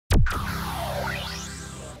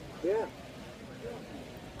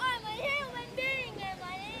I'm a human being and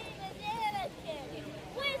my name is Anakin.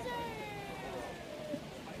 Wizard!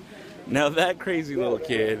 Now that crazy little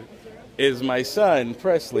kid is my son,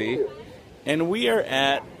 Presley, and we are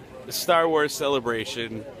at the Star Wars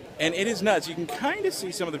Celebration, and it is nuts. You can kind of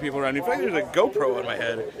see some of the people around me. In fact, there's a GoPro on my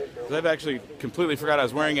head, because I've actually completely forgot I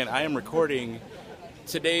was wearing it. I am recording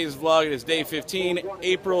today's vlog. It is day 15,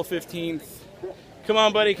 April 15th. Come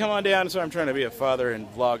on, buddy, come on down. So I'm trying to be a father and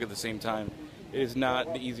vlog at the same time. It is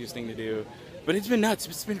not the easiest thing to do, but it's been nuts.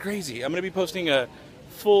 It's been crazy. I'm going to be posting a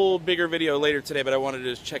full, bigger video later today, but I wanted to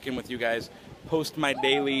just check in with you guys, post my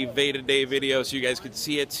daily Day-to-Day video so you guys could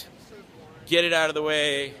see it, get it out of the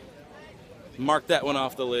way, mark that one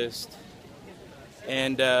off the list.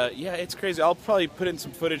 And yeah, it's crazy. I'll probably put in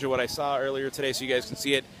some footage of what I saw earlier today so you guys can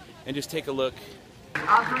see it and just take a look.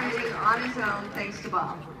 Operating on his own thanks to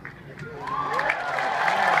Bob.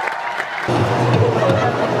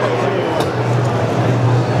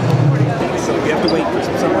 So we have to wait for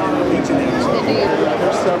someone to reach in there.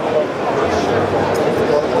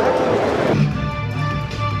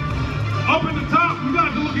 Up at the top, you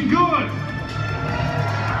guys are looking good.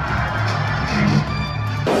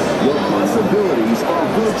 Your possibilities are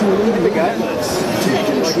virtually limitless. Take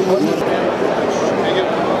control.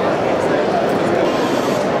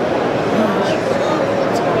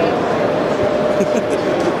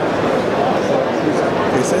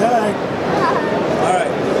 Okay, say hi. All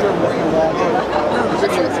right.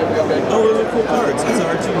 Oh, those are cool cards. That's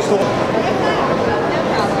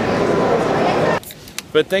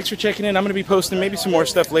But thanks for checking in. I'm going to be posting maybe some more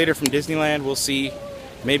stuff later from Disneyland. We'll see.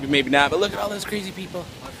 Maybe, maybe not. But look at all those crazy people.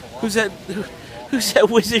 Who's that? Who's that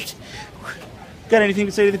wizard? Got anything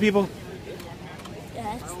to say to the people?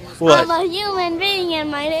 Yes. What? I'm a human being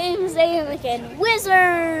and my name is Anakin.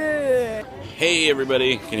 Wizard! Hey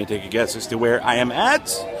everybody, can you take a guess as to where I am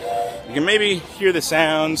at? You can maybe hear the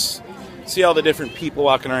sounds, see all the different people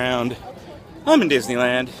walking around. I'm in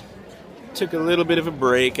Disneyland. Took a little bit of a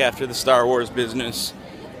break after the Star Wars business,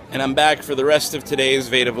 and I'm back for the rest of today's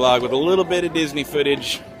Veda vlog with a little bit of Disney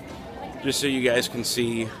footage, just so you guys can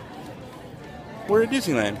see we're at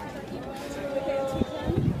Disneyland.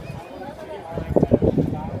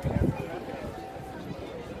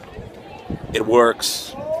 It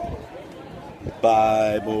works.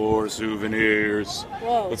 Buy more souvenirs.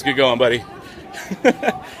 Whoa. Let's get going, buddy.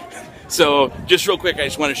 So, just real quick, I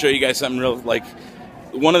just want to show you guys something real, like,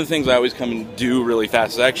 one of the things I always come and do really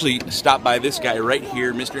fast is I actually stop by this guy right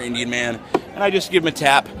here, Mr. Indian Man, and I just give him a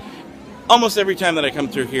tap almost every time that I come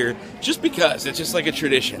through here, just because it's just like a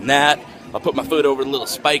tradition. That, I'll put my foot over the little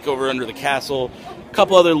spike over under the castle, a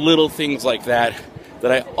couple other little things like that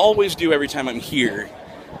that I always do every time I'm here.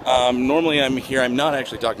 Normally I'm here, I'm not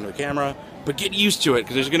actually talking to a camera, but get used to it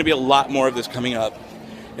because there's going to be a lot more of this coming up.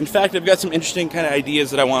 In fact, I've got some interesting kind of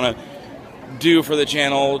ideas that I want to do for the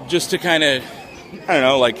channel, just to kind of, I don't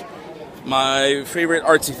know, like my favorite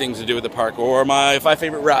artsy things to do at the park, or my 5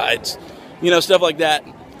 favorite rides, you know, stuff like that.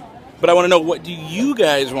 But I want to know, what do you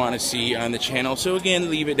guys want to see on the channel? So again,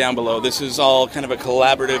 leave it down below. This is all kind of a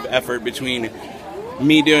collaborative effort between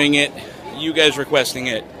me doing it, you guys requesting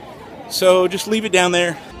it. So just leave it down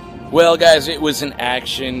there. Well, guys, it was an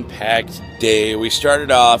action-packed day. We started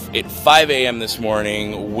off at 5 a.m. this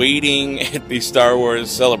morning, waiting at the Star Wars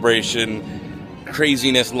Celebration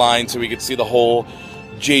craziness line so we could see the whole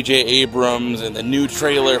J.J. Abrams and the new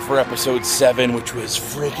trailer for Episode 7, which was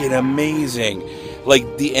freaking amazing.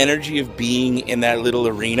 Like, the energy of being in that little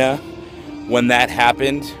arena when that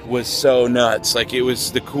happened was so nuts. Like, it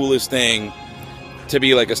was the coolest thing to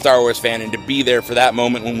be like a Star Wars fan and to be there for that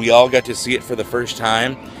moment when we all got to see it for the first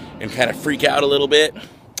time and kind of freak out a little bit.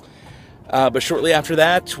 But shortly after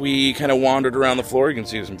that, we kind of wandered around the floor. You can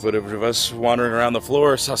see some footage of us wandering around the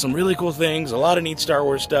floor. Saw some really cool things, a lot of neat Star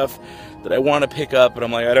Wars stuff that I want to pick up, but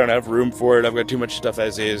I'm like, I don't have room for it. I've got too much stuff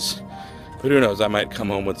as is. But who knows, I might come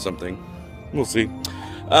home with something. We'll see.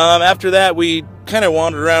 After that, we kind of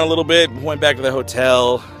wandered around a little bit, went back to the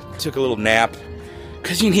hotel, took a little nap,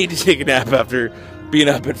 because you need to take a nap after being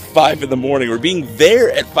up at 5 in the morning, or being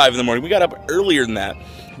there at 5 in the morning. We got up earlier than that,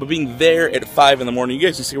 but being there at 5 in the morning, you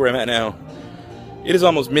guys can see where I'm at now. It is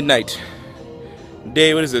almost midnight.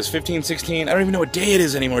 Day, what is this, 15, 16? I don't even know what day it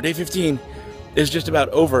is anymore. Day 15 is just about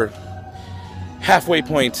over. Halfway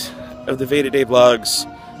point of the Veda Day vlogs,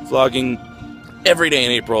 vlogging every day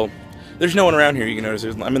in April. There's no one around here, you can notice.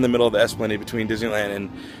 I'm in the middle of the Esplanade between Disneyland and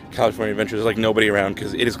California Adventure. There's like nobody around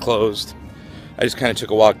because it is closed. I just kind of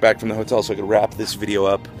took a walk back from the hotel so I could wrap this video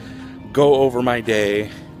up, go over my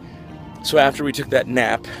day. So after we took that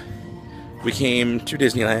nap, We came to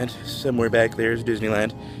Disneyland. Somewhere back there is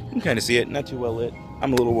Disneyland. You can kind of see it. Not too well lit.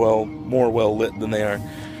 I'm a little more well lit than they are.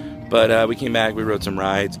 But we came back. We rode some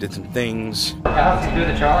rides, did some things. Passing through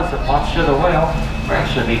the jaws of Monster the Whale, we're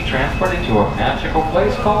actually being transported to a magical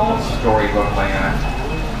place called Storybook Land.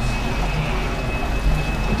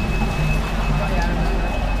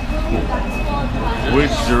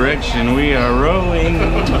 Which direction we are rolling?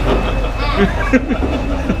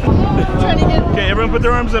 Okay, everyone put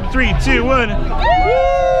their arms up. 3, 2, 1. Woo!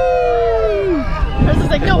 I was just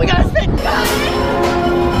like, no, we gotta spin. Did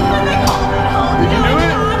you do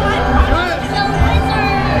it?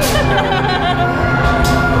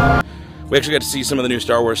 We actually got to see some of the new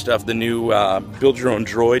Star Wars stuff, the new build your own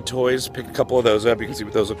droid toys. Picked a couple of those up. You can see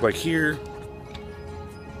what those look like here.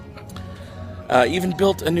 Even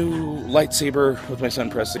built a new lightsaber with my son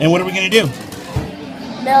Preston. And what are we gonna do?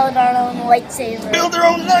 Build our own lightsaber. Build our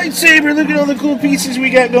own lightsaber. Look at all the cool pieces we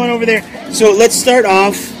got going over there. So let's start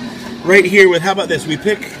off right here with, how about this? We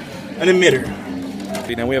pick an emitter.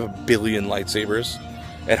 Okay, now we have a billion lightsabers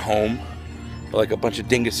at home. But like a bunch of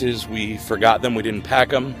dinguses, we forgot them. We didn't pack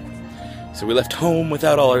them. So we left home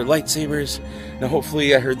without all our lightsabers. Now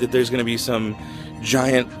hopefully, I heard that there's gonna be some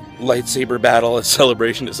giant lightsaber battle at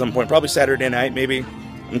Celebration at some point, probably Saturday night maybe,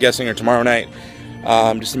 I'm guessing, or tomorrow night.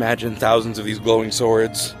 Just imagine thousands of these glowing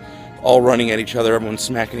swords all running at each other, everyone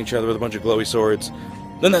smacking each other with a bunch of glowy swords.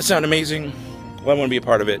 Doesn't that sound amazing? Well, I want to be a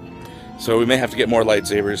part of it, so we may have to get more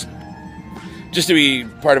lightsabers just to be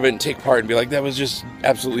part of it and take part and be like, that was just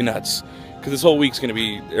absolutely nuts, because this whole week's going to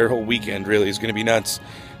be, or whole weekend really is going to be nuts.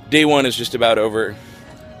 Day one is just about over.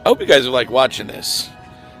 I hope you guys are like watching this.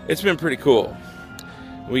 It's been pretty cool.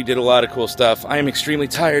 We did a lot of cool stuff. I am extremely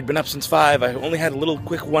tired, been up since 5. I only had a little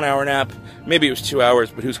quick 1-hour nap. Maybe it was 2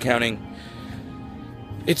 hours, but who's counting?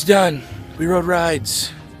 It's done. We rode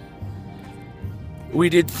rides. We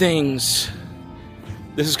did things.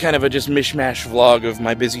 This is kind of a just mishmash vlog of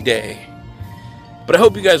my busy day. But I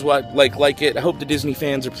hope you guys like it. I hope the Disney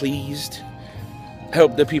fans are pleased. I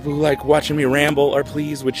hope the people who like watching me ramble are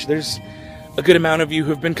pleased, which there's a good amount of you who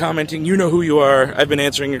have been commenting. You know who you are. I've been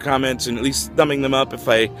answering your comments and at least thumbing them up if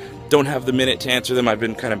I don't have the minute to answer them. I've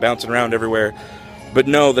been kind of bouncing around everywhere. But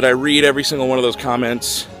know that I read every single one of those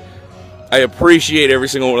comments. I appreciate every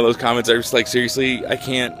single one of those comments. I just, like, seriously, I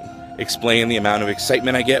can't explain the amount of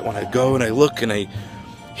excitement I get when I go and I look and I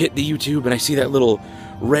hit the YouTube and I see that little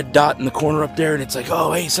red dot in the corner up there and it's like,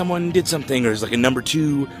 oh, hey, someone did something, or there's like a number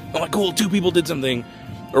 2. Oh, my cool, 2 people did something,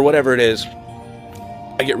 or whatever it is.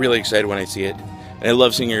 I get really excited when I see it, and I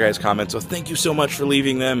love seeing your guys' comments, so thank you so much for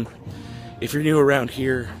leaving them. If you're new around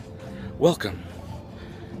here, welcome.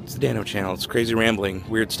 It's the Dano channel. It's crazy rambling,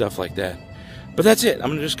 weird stuff like that. But that's it. I'm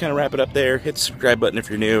going to just kind of wrap it up there. Hit the subscribe button if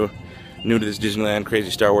you're new to this Disneyland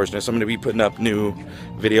crazy Star Wars-ness. I'm going to be putting up new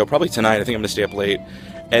video probably tonight. I think I'm going to stay up late,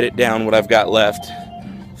 edit down what I've got left,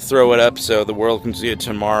 throw it up so the world can see it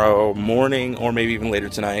tomorrow morning or maybe even later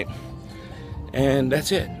tonight. And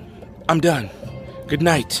that's it. I'm done. Good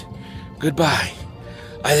night. Goodbye.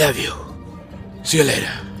 I love you. See you later.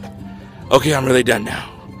 Okay, I'm really done now.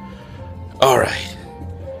 Alright.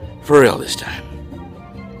 For real this time.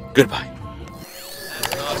 Goodbye.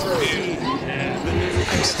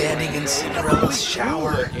 I'm standing in Cinderella's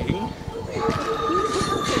shower.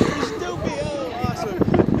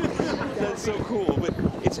 That's so cool, but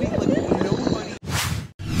it's not like nobody